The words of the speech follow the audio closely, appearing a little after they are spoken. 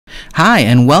Hi,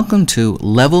 and welcome to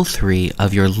Level 3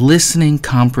 of your Listening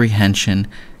Comprehension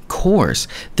course.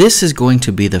 This is going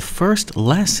to be the first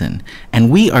lesson,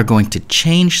 and we are going to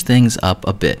change things up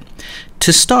a bit.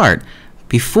 To start,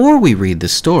 before we read the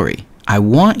story, I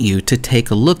want you to take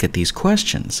a look at these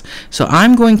questions. So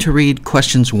I'm going to read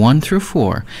questions 1 through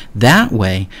 4. That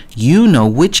way, you know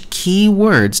which key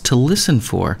words to listen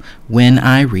for when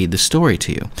I read the story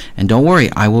to you. And don't worry,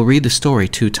 I will read the story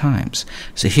 2 times.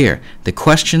 So here, the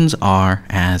questions are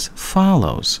as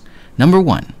follows. Number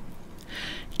 1,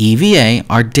 EVA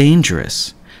are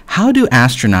dangerous. How do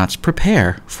astronauts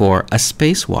prepare for a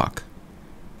spacewalk?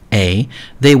 A,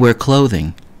 they wear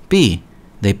clothing. B,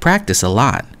 they practice a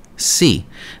lot. C,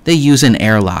 they use an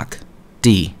airlock.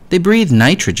 D, they breathe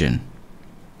nitrogen.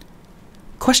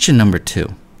 Question number 2.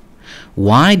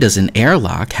 Why does an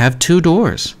airlock have 2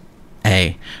 doors?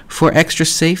 A, for extra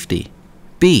safety.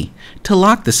 B, to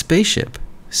lock the spaceship.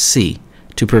 C,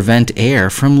 to prevent air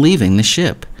from leaving the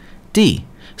ship. D,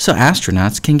 so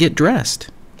astronauts can get dressed.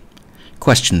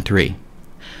 Question 3.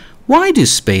 Why do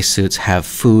spacesuits have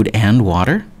food and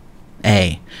water?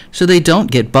 A, so they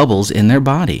don't get bubbles in their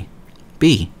body.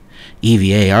 B,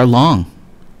 EVA are long.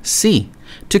 C,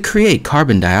 to create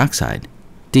carbon dioxide.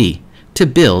 D, to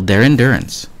build their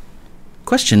endurance.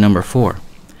 Question number 4.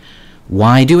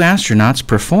 Why do astronauts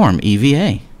perform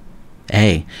EVA?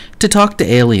 A, to talk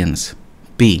to aliens.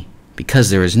 B, because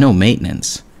there is no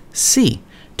maintenance. C,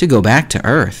 to go back to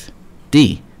Earth.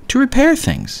 D, to repair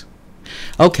things.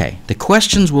 Okay, the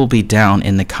questions will be down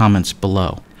in the comments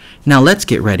below. Now let's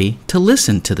get ready to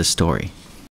listen to the story.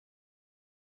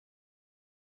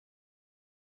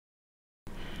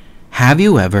 Have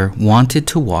you ever wanted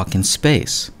to walk in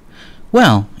space?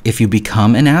 Well, if you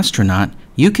become an astronaut,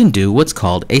 you can do what's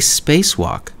called a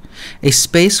spacewalk. A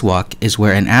spacewalk is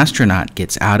where an astronaut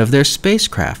gets out of their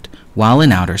spacecraft while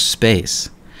in outer space.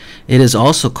 It is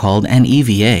also called an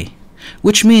EVA,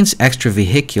 which means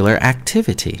extravehicular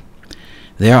activity.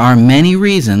 There are many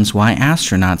reasons why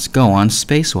astronauts go on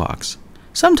spacewalks.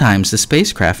 Sometimes the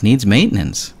spacecraft needs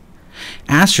maintenance.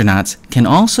 Astronauts can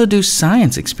also do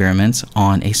science experiments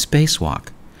on a spacewalk.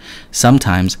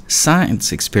 Sometimes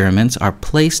science experiments are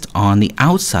placed on the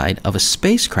outside of a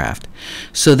spacecraft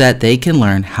so that they can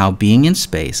learn how being in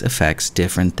space affects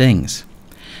different things.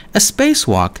 A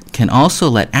spacewalk can also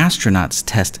let astronauts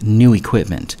test new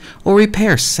equipment or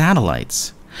repair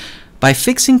satellites. By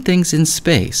fixing things in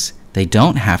space, they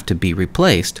don't have to be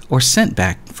replaced or sent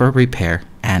back for repair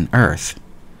on Earth.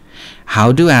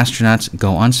 How do astronauts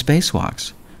go on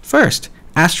spacewalks? First,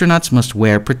 astronauts must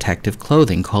wear protective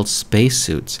clothing called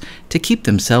spacesuits to keep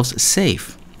themselves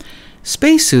safe.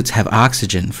 Spacesuits have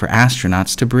oxygen for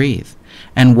astronauts to breathe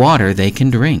and water they can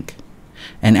drink.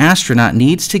 An astronaut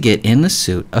needs to get in the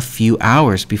suit a few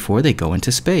hours before they go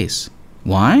into space.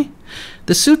 Why?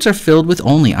 The suits are filled with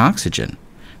only oxygen.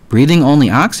 Breathing only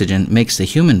oxygen makes the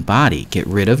human body get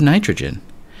rid of nitrogen.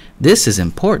 This is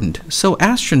important so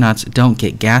astronauts don't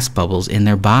get gas bubbles in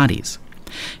their bodies.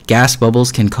 Gas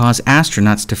bubbles can cause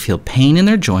astronauts to feel pain in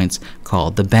their joints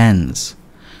called the bends.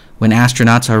 When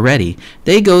astronauts are ready,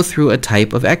 they go through a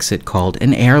type of exit called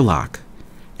an airlock.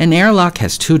 An airlock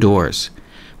has 2 doors.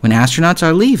 When astronauts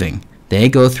are leaving, they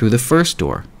go through the first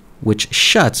door, which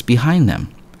shuts behind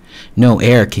them. No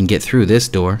air can get through this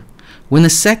door. When the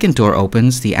second door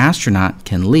opens, the astronaut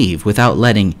can leave without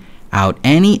letting out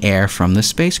any air from the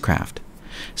spacecraft.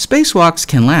 Spacewalks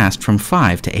can last from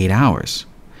 5 to 8 hours.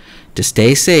 To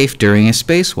stay safe during a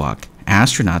spacewalk,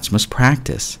 astronauts must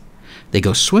practice. They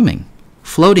go swimming.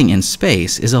 Floating in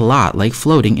space is a lot like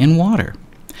floating in water.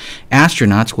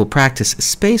 Astronauts will practice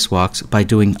spacewalks by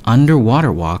doing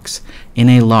underwater walks in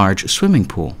a large swimming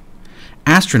pool.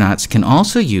 Astronauts can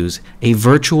also use a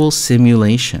virtual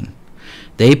simulation.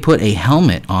 They put a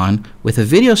helmet on with a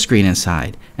video screen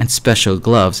inside and special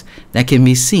gloves that can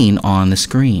be seen on the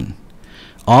screen.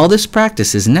 All this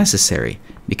practice is necessary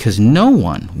because no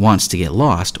one wants to get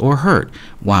lost or hurt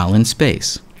while in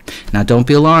space. Now don't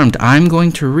be alarmed, I'm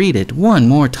going to read it one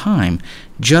more time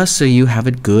just so you have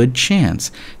a good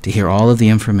chance to hear all of the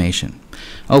information.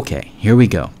 Okay, here we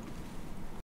go.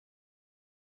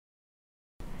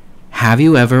 Have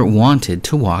you ever wanted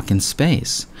to walk in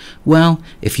space? Well,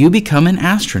 if you become an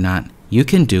astronaut, you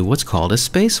can do what's called a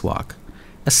spacewalk.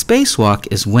 A spacewalk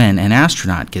is when an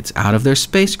astronaut gets out of their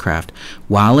spacecraft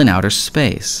while in outer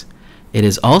space. It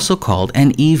is also called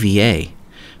an EVA,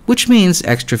 which means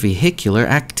extravehicular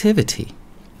activity.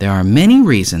 There are many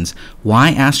reasons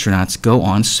why astronauts go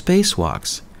on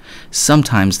spacewalks.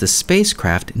 Sometimes the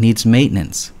spacecraft needs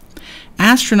maintenance.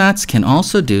 Astronauts can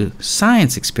also do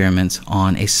science experiments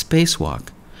on a spacewalk.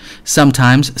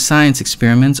 Sometimes science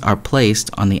experiments are placed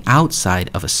on the outside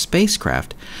of a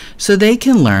spacecraft so they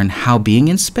can learn how being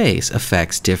in space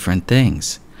affects different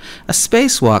things. A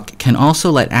spacewalk can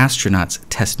also let astronauts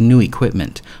test new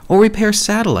equipment or repair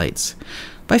satellites.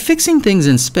 By fixing things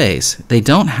in space, they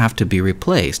don't have to be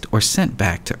replaced or sent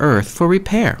back to Earth for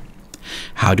repair.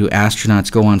 How do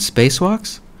astronauts go on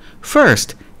spacewalks?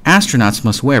 First, astronauts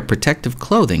must wear protective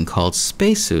clothing called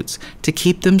spacesuits to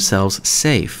keep themselves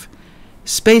safe.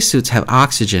 Spacesuits have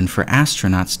oxygen for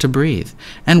astronauts to breathe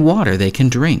and water they can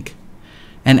drink.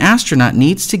 An astronaut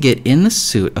needs to get in the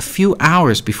suit a few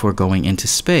hours before going into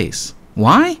space.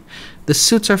 Why? The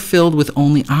suits are filled with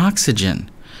only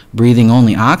oxygen. Breathing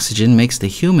only oxygen makes the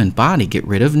human body get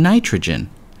rid of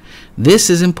nitrogen. This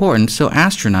is important so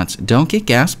astronauts don't get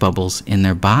gas bubbles in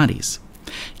their bodies.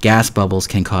 Gas bubbles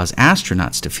can cause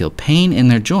astronauts to feel pain in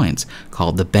their joints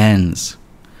called the bends.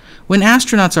 When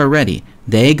astronauts are ready,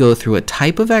 they go through a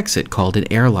type of exit called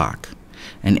an airlock.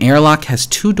 An airlock has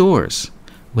two doors.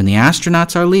 When the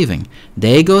astronauts are leaving,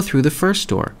 they go through the first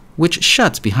door, which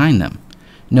shuts behind them.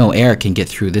 No air can get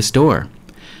through this door.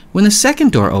 When the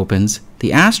second door opens,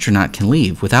 the astronaut can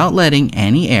leave without letting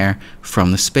any air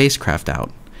from the spacecraft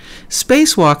out.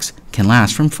 Spacewalks can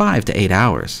last from 5 to 8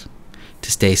 hours.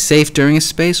 To stay safe during a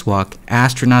spacewalk,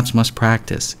 astronauts must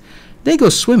practice. They go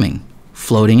swimming.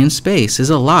 Floating in space is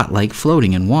a lot like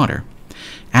floating in water.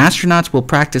 Astronauts will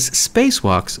practice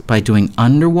spacewalks by doing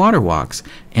underwater walks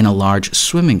in a large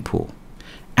swimming pool.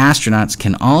 Astronauts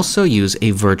can also use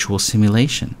a virtual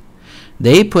simulation.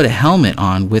 They put a helmet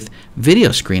on with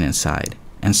video screen inside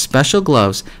and special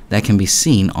gloves that can be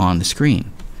seen on the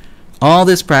screen. All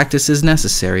this practice is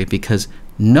necessary because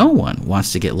no one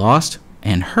wants to get lost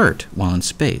and hurt while in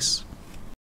space.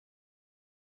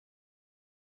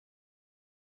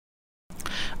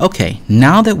 Okay,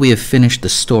 now that we have finished the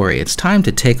story, it's time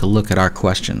to take a look at our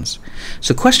questions.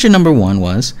 So question number 1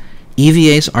 was,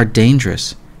 EVAs are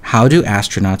dangerous. How do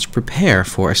astronauts prepare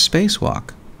for a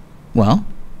spacewalk? Well,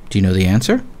 do you know the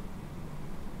answer?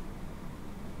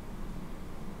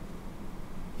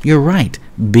 You're right,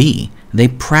 B. They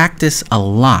practice a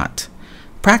lot.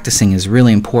 Practicing is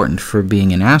really important for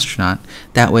being an astronaut.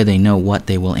 That way they know what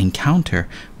they will encounter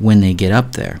when they get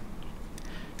up there.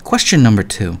 Question number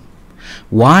 2.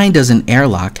 Why does an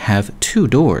airlock have 2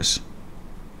 doors?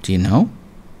 Do you know?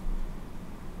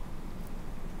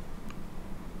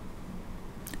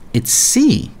 It's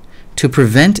C, to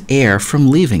prevent air from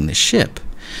leaving the ship.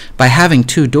 By having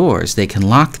 2 doors, they can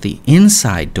lock the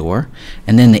inside door,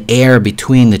 and then the air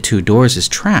between the 2 doors is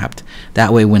trapped.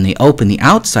 That way, when they open the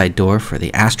outside door for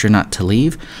the astronaut to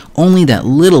leave, only that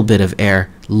little bit of air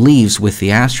leaves with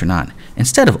the astronaut,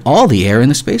 instead of all the air in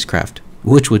the spacecraft,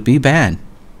 which would be bad.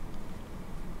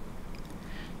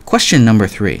 Question number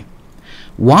 3.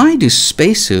 Why do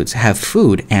spacesuits have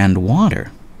food and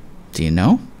water? Do you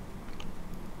know?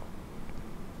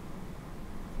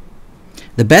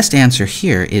 The best answer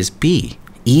here is B.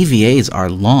 EVAs are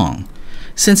long.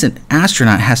 Since an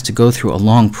astronaut has to go through a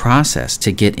long process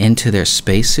to get into their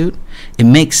spacesuit, it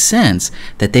makes sense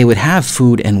that they would have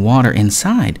food and water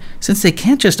inside, since they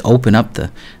can't just open up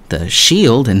the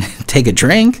shield and take a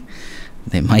drink.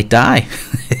 They might die.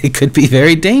 It could be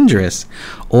very dangerous.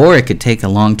 Or it could take a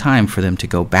long time for them to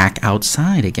go back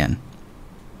outside again.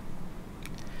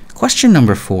 Question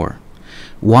number 4.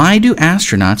 Why do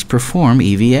astronauts perform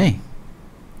EVA?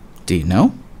 Do you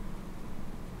know?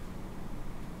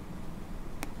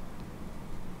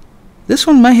 This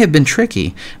one might have been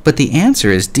tricky, but the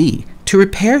answer is D, to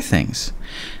repair things.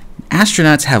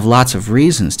 Astronauts have lots of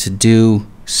reasons to do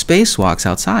spacewalks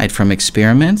outside, from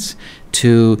experiments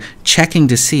to checking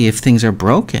to see if things are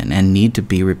broken and need to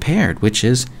be repaired, which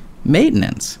is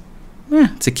maintenance.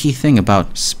 It's a key thing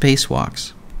about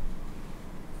spacewalks.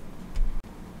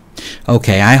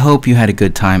 Okay, I hope you had a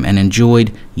good time and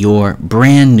enjoyed your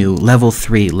brand new Level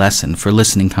 3 lesson for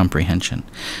listening comprehension.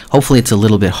 Hopefully it's a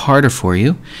little bit harder for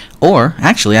you, or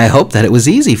actually I hope that it was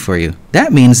easy for you.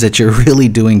 That means that you're really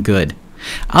doing good.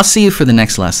 I'll see you for the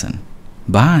next lesson.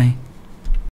 Bye.